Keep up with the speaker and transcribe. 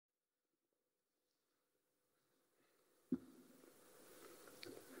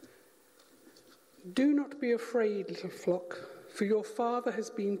Do not be afraid, little flock, for your Father has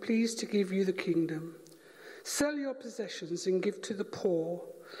been pleased to give you the kingdom. Sell your possessions and give to the poor.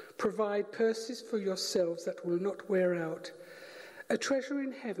 Provide purses for yourselves that will not wear out, a treasure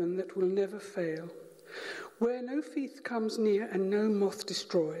in heaven that will never fail, where no thief comes near and no moth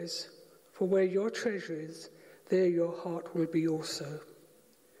destroys. For where your treasure is, there your heart will be also.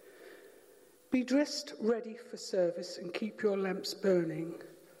 Be dressed ready for service and keep your lamps burning,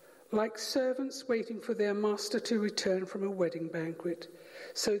 like servants waiting for their master to return from a wedding banquet,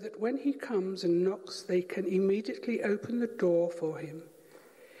 so that when he comes and knocks, they can immediately open the door for him.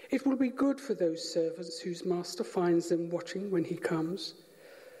 It will be good for those servants whose master finds them watching when he comes.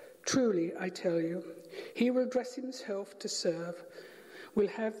 Truly, I tell you, he will dress himself to serve, will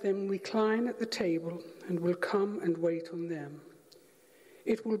have them recline at the table, and will come and wait on them.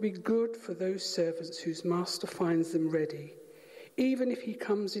 It will be good for those servants whose master finds them ready, even if he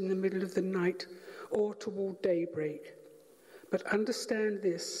comes in the middle of the night or toward daybreak. But understand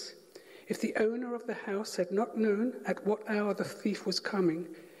this, if the owner of the house had not known at what hour the thief was coming,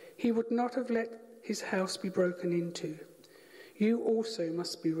 he would not have let his house be broken into. You also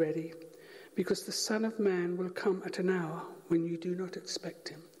must be ready, because the Son of Man will come at an hour when you do not expect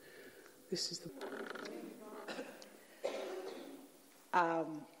him. This is the...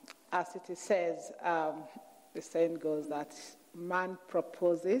 As it says, the saying goes that man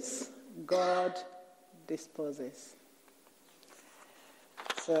proposes, God disposes.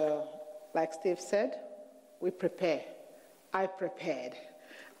 So, like Steve said, we prepare. I prepared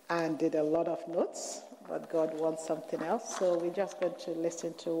and did a lot of notes, but God wants something else. So we're just going to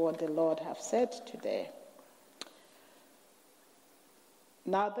listen to what the Lord has said today.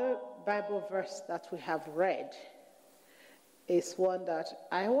 Now, the Bible verse that we have read is one that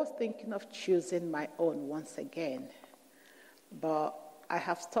I was thinking of choosing my own once again. But I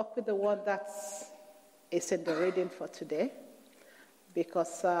have stuck with the one that is in the reading for today,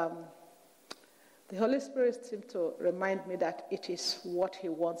 because the Holy Spirit seemed to remind me that it is what he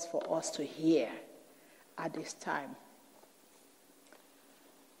wants for us to hear at this time.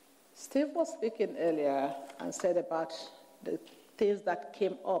 Steve was speaking earlier and said about the things that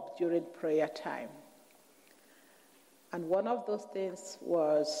came up during prayer time. And one of those things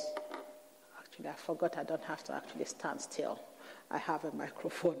was, actually I forgot I don't have to actually stand still. I have a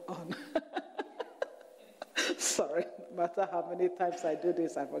microphone on. Sorry, no matter how many times I do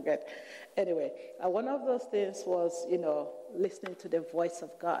this, I forget. Anyway, one of those things was, listening to the voice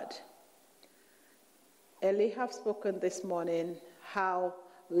of God. Ellie have spoken this morning how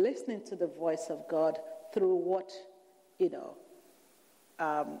listening to the voice of God through what,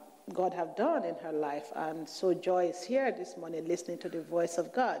 God have done in her life. And so Joy is here this morning listening to the voice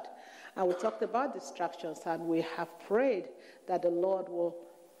of God. And we talked about distractions, and we have prayed that the Lord will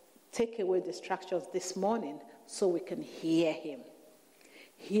take away distractions this morning so we can hear him.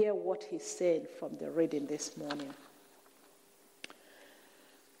 Hear what he's saying from the reading this morning.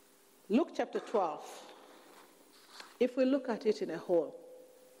 Luke chapter 12. If we look at it in a whole,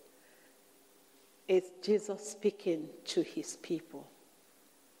 it's Jesus speaking to his people.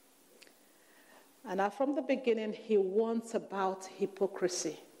 And from the beginning, he warns about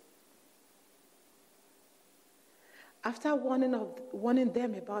hypocrisy. After warning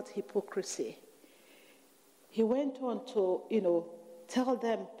them about hypocrisy, he went on to, tell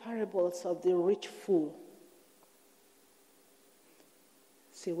them parables of the rich fool.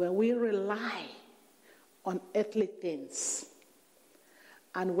 See, when we rely on earthly things,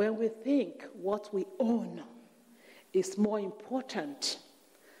 and when we think what we own is more important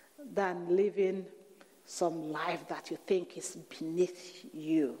than living some life that you think is beneath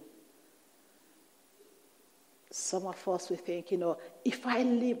you. Some of us, we think, if I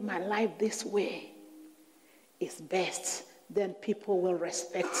live my life this way, it's best, then people will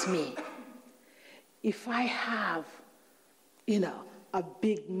respect me. If I have, a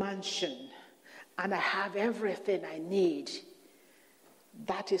big mansion and I have everything I need,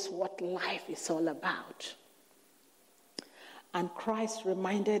 that is what life is all about. And Christ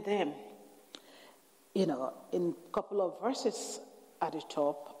reminded them, in a couple of verses at the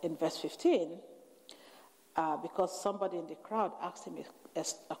top, in verse 15, because somebody in the crowd asked him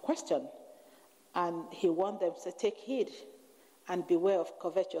a question, and he warned them, said, take heed and beware of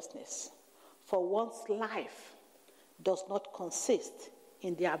covetousness, for one's life does not consist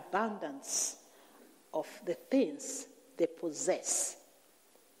in the abundance of the things they possess.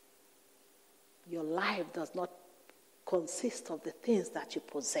 Your life does not consist of the things that you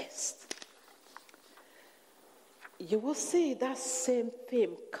possess. You will see that same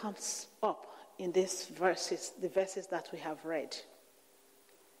theme comes up in these verses, the verses that we have read.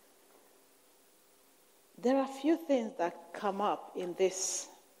 There are a few things that come up in this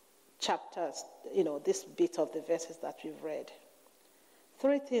chapters, this bit of the verses that we've read.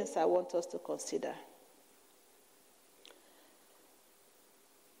 3 things I want us to consider.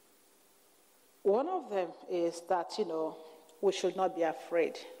 One of them is that, we should not be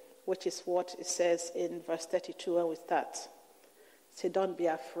afraid, which is what it says in verse 32 when we start. Say, don't be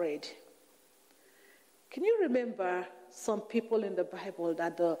afraid. Can you remember some people in the Bible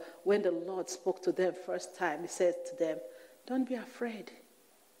that when the Lord spoke to them first time, he said to them, don't be afraid.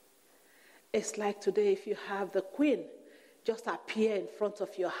 It's like today if you have the Queen just appear in front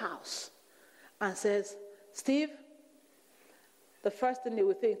of your house and says, Steve, the first thing you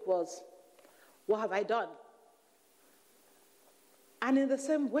would think was, what have I done? And in the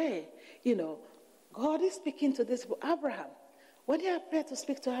same way, God is speaking to this Abraham. When he appeared to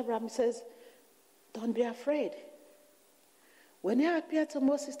speak to Abraham, he says, don't be afraid. When he appeared to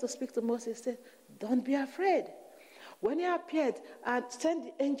Moses to speak to Moses, he said, don't be afraid. When he appeared and sent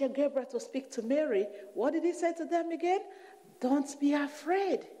the angel Gabriel to speak to Mary, what did he say to them again? Don't be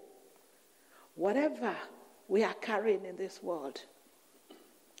afraid. Whatever we are carrying in this world,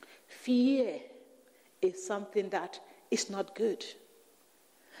 fear is something that is not good.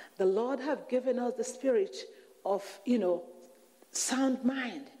 The Lord have given us the spirit of, sound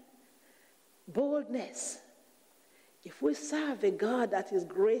mind, boldness. If we serve a God that is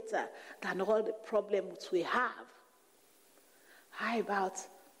greater than all the problems we have, how about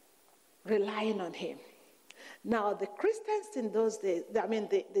relying on him? Now, the Christians in those days,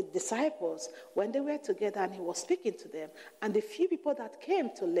 the disciples, when they were together and he was speaking to them, and the few people that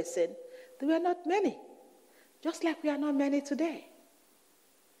came to listen, they were not many, just like we are not many today.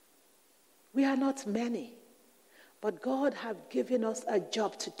 We are not many, but God has given us a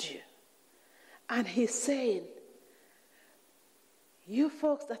job to do. And he's saying, you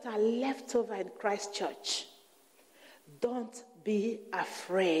folks that are left over in Christchurch, don't be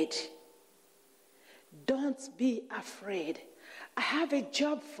afraid. Don't be afraid. I have a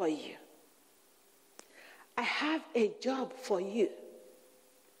job for you. I have a job for you.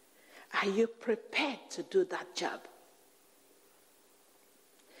 Are you prepared to do that job?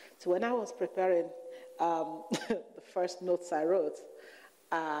 So when I was preparing the first notes I wrote,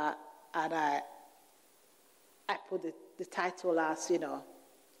 and I put the title as,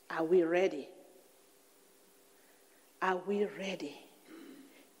 are we ready? Are we ready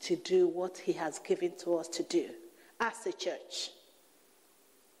to do what he has given to us to do as a church?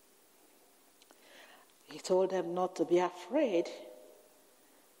 He told them not to be afraid,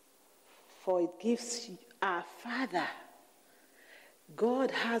 for it gives our Father.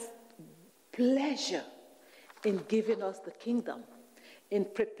 God has pleasure in giving us the kingdom, in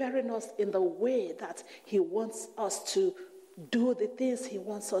preparing us in the way that he wants us to do the things he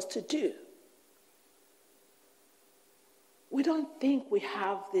wants us to do. We don't think we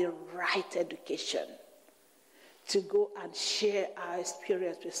have the right education to go and share our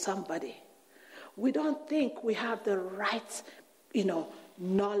experience with somebody. We don't think we have the right,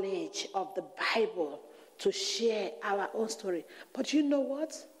 knowledge of the Bible to share our own story. But you know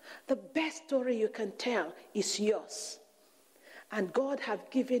what? The best story you can tell is yours. And God has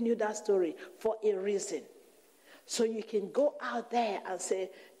given you that story for a reason. So you can go out there and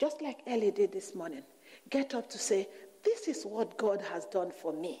say, just like Ellie did this morning, get up to say, this is what God has done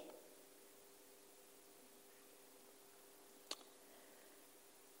for me.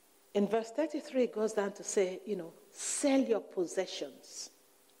 In verse 33, it goes down to say, sell your possessions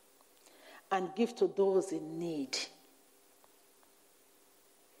and give to those in need.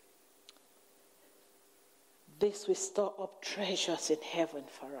 This will store up treasures in heaven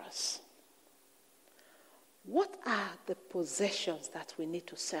for us. What are the possessions that we need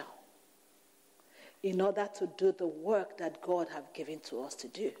to sell in order to do the work that God has given to us to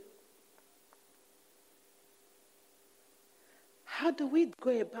do? How do we go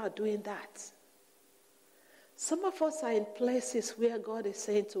about doing that? Some of us are in places where God is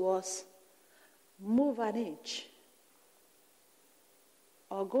saying to us, move an inch.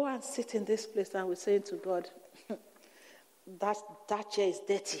 Or go and sit in this place, and we're saying to God, that chair is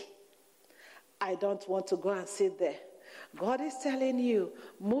dirty. I don't want to go and sit there. God is telling you,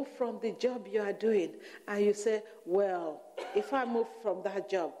 move from the job you are doing. And you say, well, if I move from that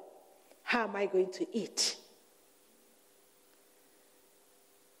job, how am I going to eat?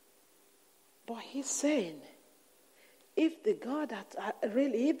 But he's saying, if the God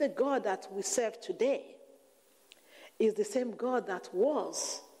that we serve today is the same God that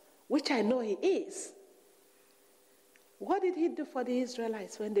was, which I know he is, what did he do for the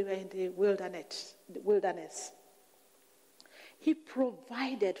Israelites when they were in the wilderness? He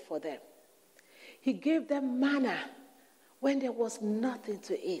provided for them. He gave them manna when there was nothing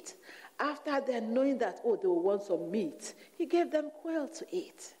to eat. After they're knowing that, they will want some meat, he gave them quail to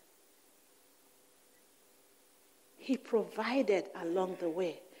eat. He provided along the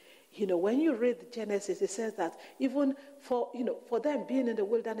way. When you read Genesis, it says that even for them being in the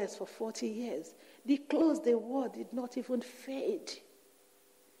wilderness for 40 years, the clothes they wore did not even fade.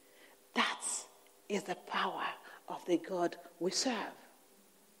 That is the power of the God we serve.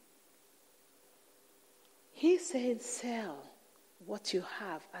 He's saying, sell what you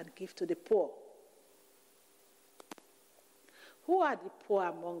have and give to the poor. Who are the poor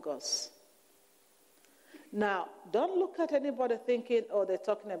among us? Now, don't look at anybody thinking, they're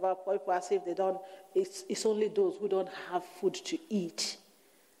talking about poor people as if they don't, it's only those who don't have food to eat,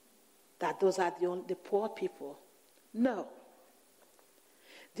 that those are the poor people. No.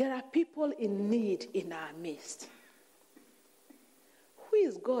 There are people in need in our midst. Who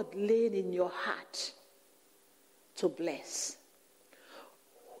is God laying in your heart to bless?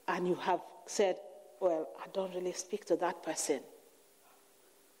 And you have said, I don't really speak to that person.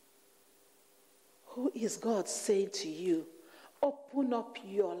 Who is God saying to you, open up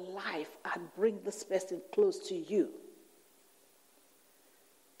your life and bring this person close to you?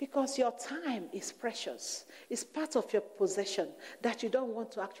 Because your time is precious. It's part of your possession that you don't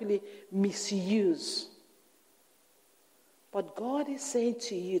want to actually misuse. But God is saying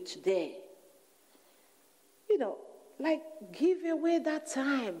to you today, give away that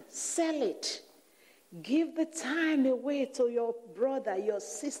time. Sell it. Give the time away to your brother, your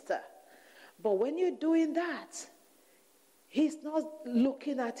sister. But when you're doing that, he's not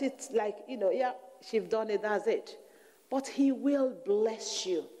looking at it like, she's done it, that's it. But he will bless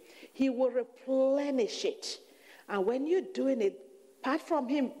you. He will replenish it. And when you're doing it, apart from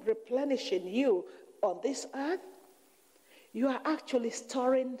him replenishing you on this earth, you are actually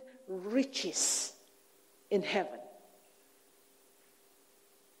storing riches in heaven.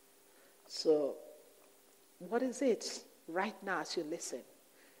 So, what is it right now as you listen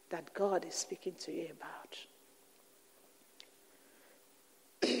that God is speaking to you about?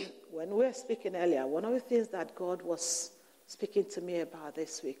 When we were speaking earlier, one of the things that God was speaking to me about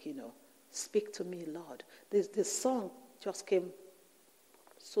this week, speak to me, Lord. This song just came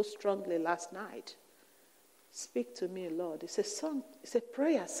so strongly last night. Speak to me, Lord. It's a song, it's a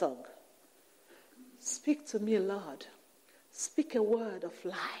prayer song. Speak to me, Lord. Speak a word of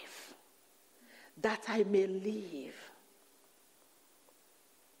life that I may live.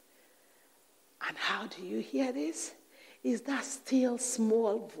 And how do you hear this? Is that still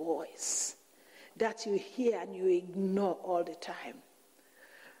small voice that you hear and you ignore all the time.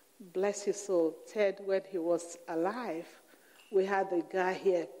 Bless his soul. Ted, when he was alive, we had the guy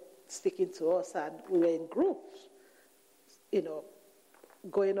here speaking to us, and we were in groups,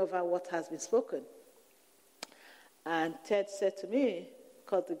 going over what has been spoken. And Ted said to me,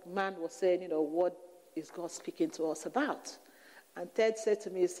 because the man was saying, what is God speaking to us about? And Ted said to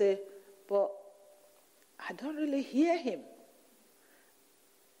me, but I don't really hear him.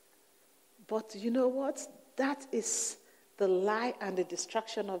 But you know what? That is the lie and the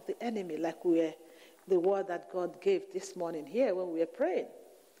distraction of the enemy, like the word that God gave this morning here when we were praying.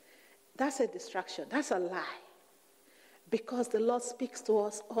 That's a distraction. That's a lie. Because the Lord speaks to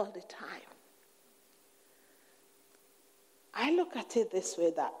us all the time. I look at it this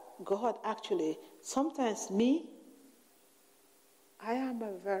way, that God actually, sometimes I am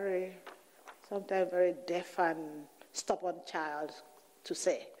sometimes very deaf and stubborn child to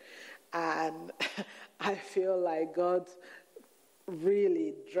say. And I feel like God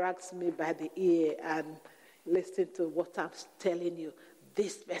really drags me by the ear and listen to what I'm telling you.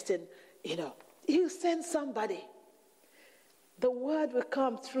 This person, you send somebody. The word will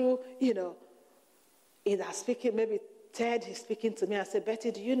come through, either speaking, maybe Ted is speaking to me. I say,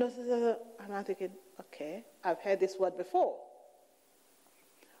 Betty, do you know? And I'm thinking, okay, I've heard this word before.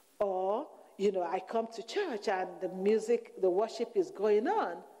 Or, I come to church and the music, the worship is going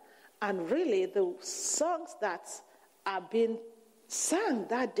on. And really, the songs that are being sung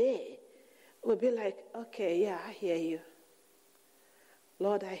that day will be like, okay, yeah, I hear you.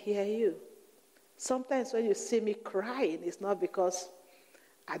 Lord, I hear you. Sometimes when you see me crying, it's not because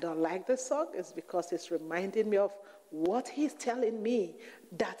I don't like the song. It's because it's reminding me of what he's telling me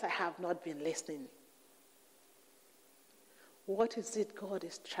that I have not been listening. What is it God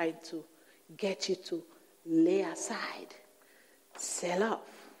is trying to get you to lay aside, sell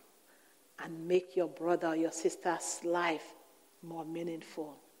off, and make your brother or your sister's life more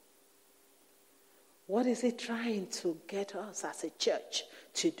meaningful? What is it trying to get us as a church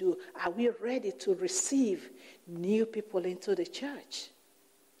to do? Are we ready to receive new people into the church?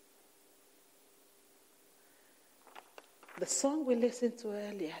 The song we listened to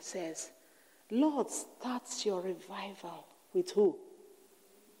earlier says, Lord, start your revival with who?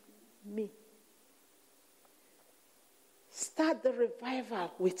 Me. Start the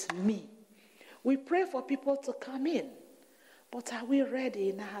revival with me. We pray for people to come in, but are we ready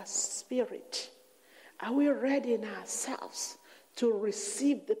in our spirit? Are we ready in ourselves to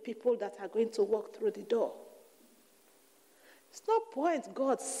receive the people that are going to walk through the door? It's no point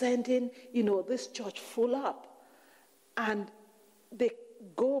God sending, this church full up and they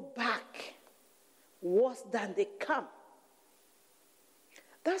go back worse than they come.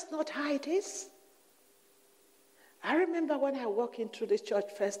 That's not how it is. I remember when I walked into this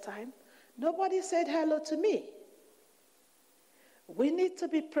church first time, nobody said hello to me. We need to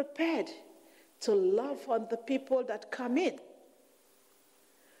be prepared to love on the people that come in.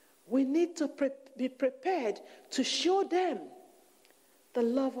 We need to be prepared to show them the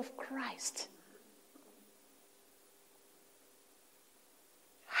love of Christ.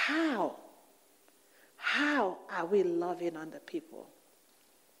 How are we loving on the people?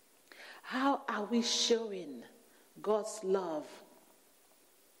 How are we showing God's love?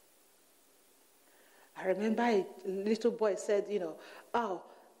 I remember a little boy said,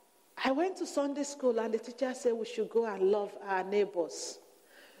 I went to Sunday school and the teacher said we should go and love our neighbors.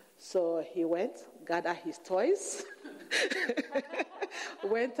 So he went, gathered his toys,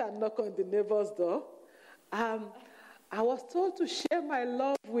 went and knocked on the neighbor's door. I was told to share my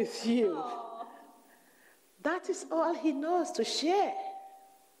love with you. Aww. That is all he knows to share.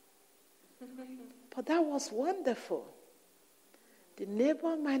 But that was wonderful. The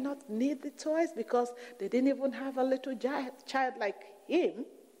neighbor might not need the toys because they didn't even have a little child like him.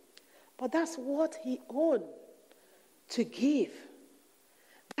 But that's what he owned to give.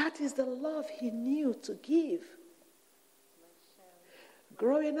 That is the love he knew to give.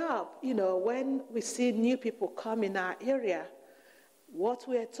 Growing up, when we see new people come in our area, what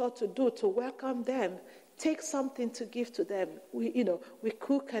we are taught to do to welcome them, take something to give to them. We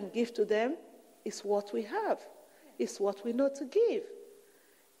cook and give to them. It's what we have. It's what we know to give.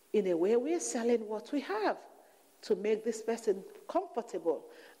 In a way, we are selling what we have to make this person comfortable.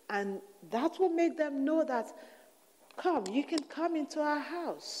 And that will make them know that, come, you can come into our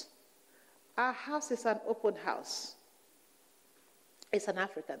house. Our house is an open house. It's an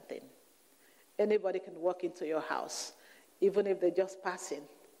African thing. Anybody can walk into your house, even if they're just passing,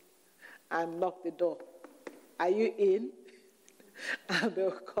 and knock the door. Are you in? And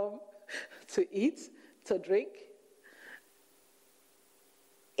they'll come to eat, to drink.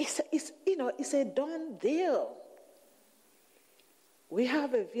 It's a done deal. We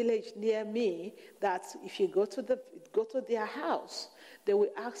have a village near me that if you go to their house, they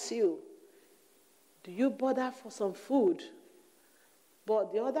will ask you, do you bother for some food?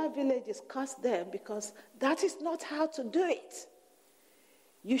 But the other villages curse them because that is not how to do it.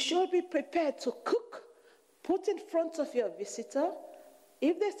 You should be prepared to cook, put in front of your visitor.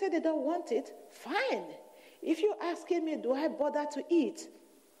 If they say they don't want it, fine. If you're asking me, do I bother to eat?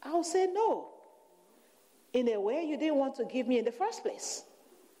 I'll say no. In a way, you didn't want to give me in the first place.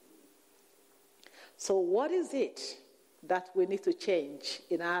 So what is it that we need to change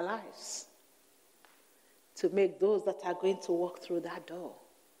in our lives to make those that are going to walk through that door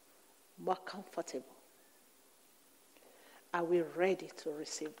more comfortable? Are we ready to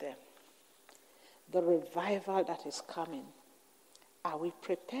receive them? The revival that is coming, are we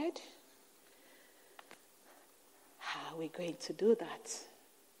prepared? How are we going to do that?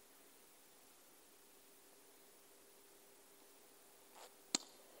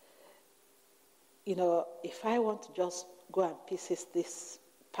 If I want to just go and pieces this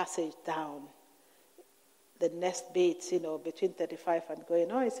passage down, the next bit, between 35 and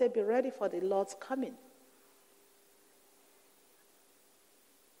going on, it said, be ready for the Lord's coming.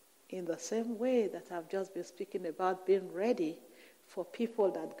 In the same way that I've just been speaking about being ready for people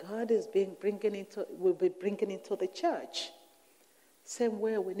that God is will be bringing into the church. Same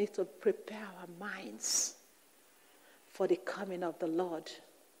way we need to prepare our minds for the coming of the Lord.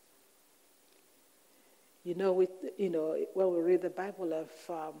 When we read the Bible of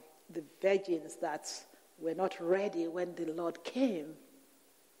the virgins that were not ready when the Lord came,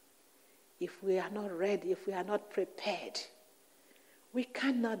 if we are not ready, if we are not prepared, we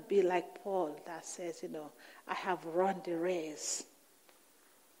cannot be like Paul that says, I have run the race.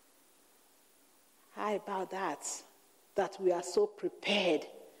 How about that? That we are so prepared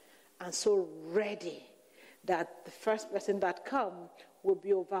and so ready that the first person that comes will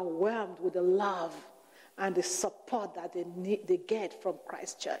be overwhelmed with the love and the support that they get from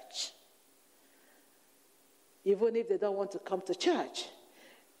Christchurch. Even if they don't want to come to church,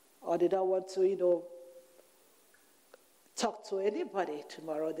 or they don't want to, talk to anybody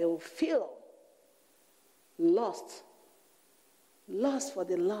tomorrow, they will feel lost for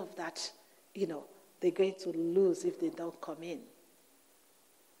the love that, they're going to lose if they don't come in.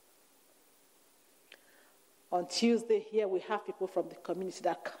 On Tuesday here, we have people from the community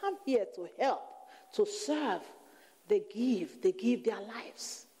that come here to help, to serve. They give their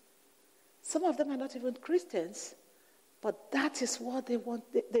lives. Some of them are not even Christians, but that is what they want,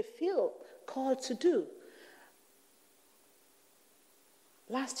 they feel called to do.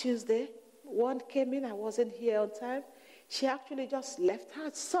 Last Tuesday, one came in, I wasn't here on time. She actually just left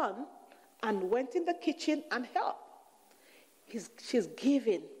her son and went in the kitchen and helped. She's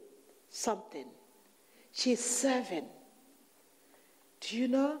giving something. She's serving. Do you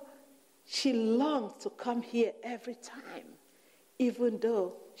know? She longs to come here every time, even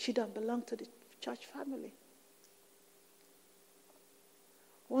though she don't belong to the church family.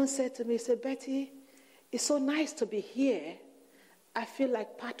 One said to me, he said, Betty, it's so nice to be here. I feel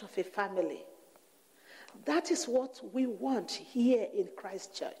like part of a family. That is what we want here in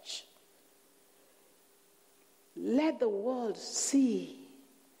Christchurch. Let the world see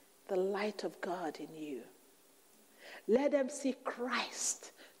the light of God in you. Let them see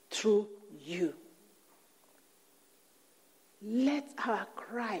Christ through you. Let our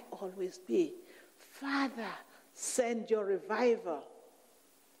cry always be, Father, send your revival.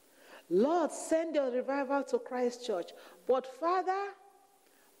 Lord, send your revival to Christchurch. But Father,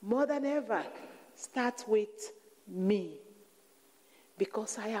 more than ever, start with me.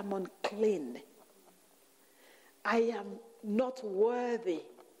 Because I am unclean. I am not worthy.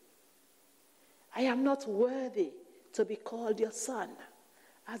 I am not worthy to be called your son.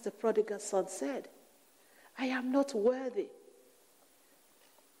 As the prodigal son said, I am not worthy.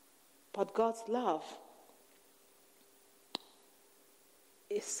 But God's love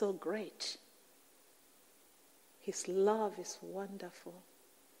is so great. His love is wonderful.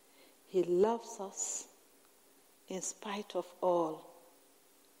 He loves us in spite of all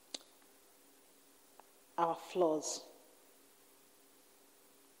our flaws.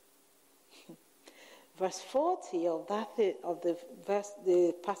 Verse 40 of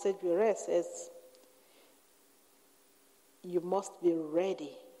the passage we read says, you must be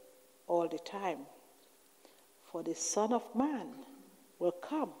ready all the time, for the Son of Man will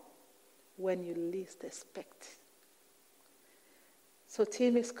come when you least expect. So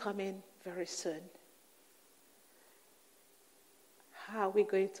Tim is coming very soon. How are we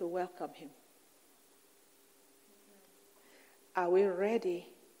going to welcome him? Are we ready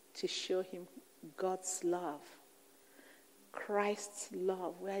to show him God's love? Christ's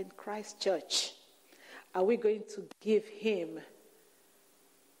love. We're in Christchurch. Are we going to give him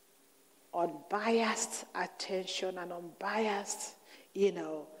unbiased attention and unbiased,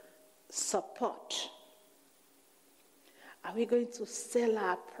 support? Are we going to sell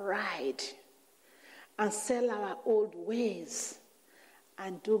our pride and sell our old ways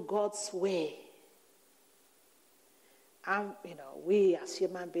and do God's way? We as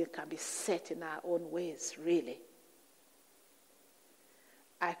human beings can be set in our own ways, really.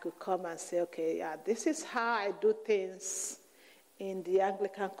 I could come and say, okay, this is how I do things in the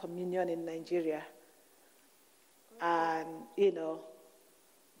Anglican Communion in Nigeria. And,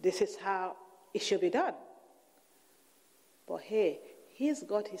 this is how it should be done. But hey, he's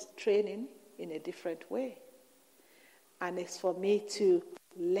got his training in a different way. And it's for me to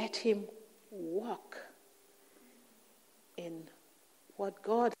let him walk in what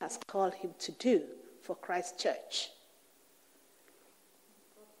God has called him to do for Christchurch.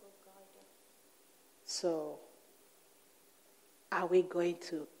 So, are we going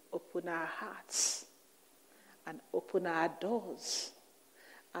to open our hearts and open our doors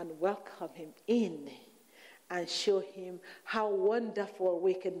and welcome him in and show him how wonderful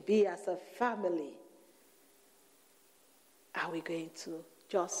we can be as a family? Are we going to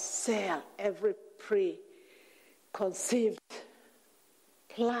just sell every preconceived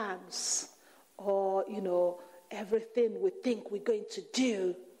plans or, everything we think we're going to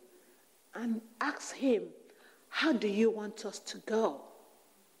do and ask him, how do you want us to go?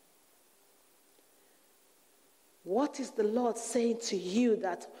 What is the Lord saying to you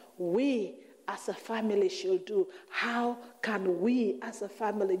that we as a family should do? How can we as a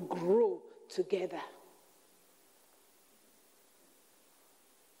family grow together?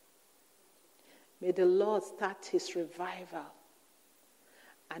 May the Lord start his revival,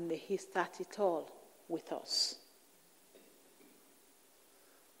 and may he start it all with us.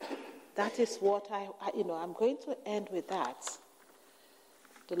 That is what I'm going to end with that.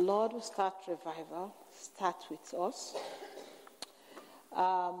 The Lord will start revival, start with us.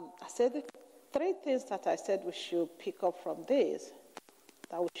 I said the three things that I said we should pick up from this: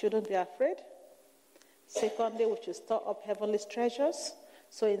 that we shouldn't be afraid. Secondly, we should store up heavenly treasures.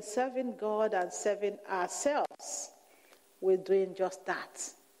 So in serving God and serving ourselves, we're doing just that.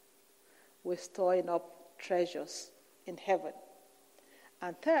 We're storing up treasures in heaven.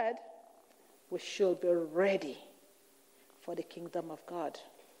 And third, we should be ready for the kingdom of God.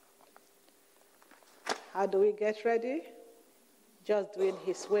 How do we get ready? Just doing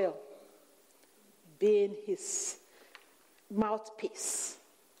his will, being his mouthpiece,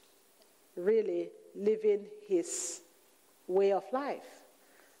 really living his way of life.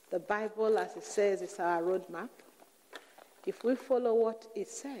 The Bible, as it says, is our roadmap. If we follow what it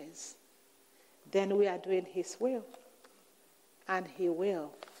says, then we are doing his will, and he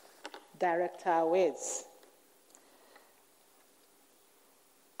will direct our ways.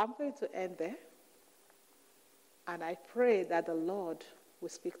 I'm going to end there, and I pray that the Lord will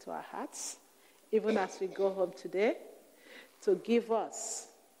speak to our hearts, even as we go home today, to give us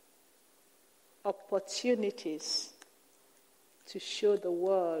opportunities to show the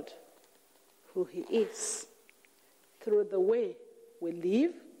world who he is through the way we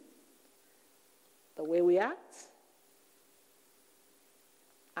live, the way we act,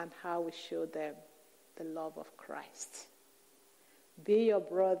 and how we show them the love of Christ. Be your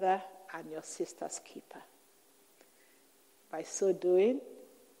brother and your sister's keeper. By so doing,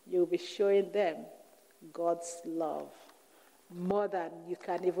 you'll be showing them God's love more than you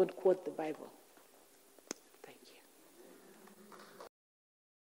can even quote the Bible.